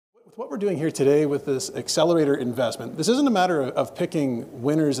With what we're doing here today with this accelerator investment, this isn't a matter of picking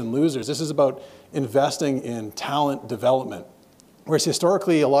winners and losers. This is about investing in talent development. Whereas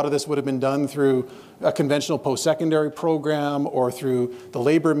historically, a lot of this would have been done through a conventional post-secondary program or through the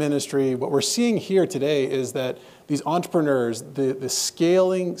labor ministry. What we're seeing here today is that these entrepreneurs, the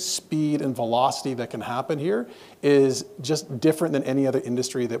scaling, speed, and velocity that can happen here is just different than any other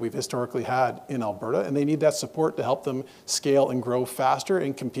industry that we've historically had in Alberta. And they need that support to help them scale and grow faster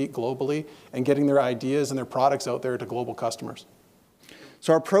and compete globally and getting their ideas and their products out there to global customers.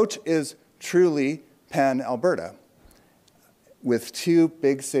 So our approach is truly pan-Alberta, with two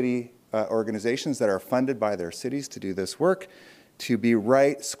big city organizations that are funded by their cities to do this work, to be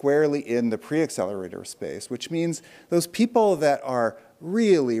right squarely in the pre-accelerator space, which means those people that are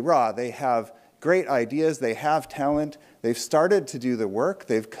really raw, they have great ideas, they have talent, they've started to do the work,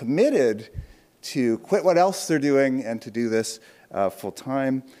 they've committed to quit what else they're doing and to do this full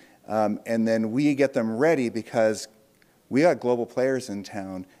time, and then we get them ready because we got global players in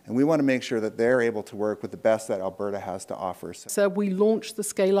town, and we want to make sure that they're able to work with the best that Alberta has to offer. So we launched the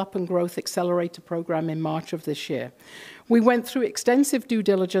Scale Up and Growth Accelerator program in March of this year. We went through extensive due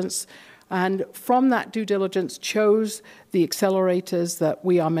diligence, and from that due diligence chose the accelerators that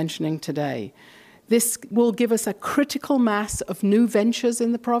we are mentioning today. This will give us a critical mass of new ventures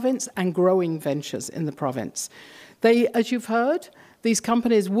in the province and growing ventures in the province. They, as you've heard, these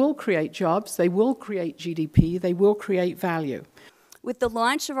companies will create jobs, they will create GDP, they will create value. With the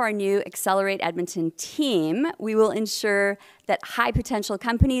launch of our new Accelerate Edmonton team, we will ensure that high-potential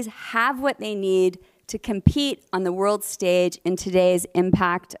companies have what they need to compete on the world stage in today's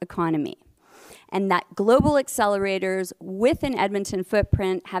impact economy. And that global accelerators with an Edmonton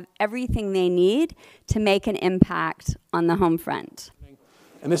footprint have everything they need to make an impact on the home front.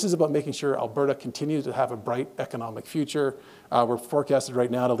 And this is about making sure Alberta continues to have a bright economic future. We're forecasted right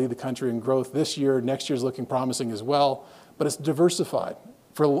now to lead the country in growth this year. Next year's looking promising as well, but it's diversified.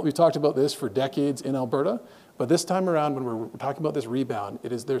 We've talked about this for decades in Alberta, but this time around when we're talking about this rebound,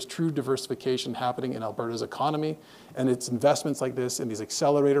 there's true diversification happening in Alberta's economy, and it's investments like this in these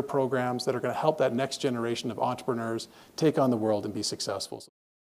accelerator programs that are going to help that next generation of entrepreneurs take on the world and be successful.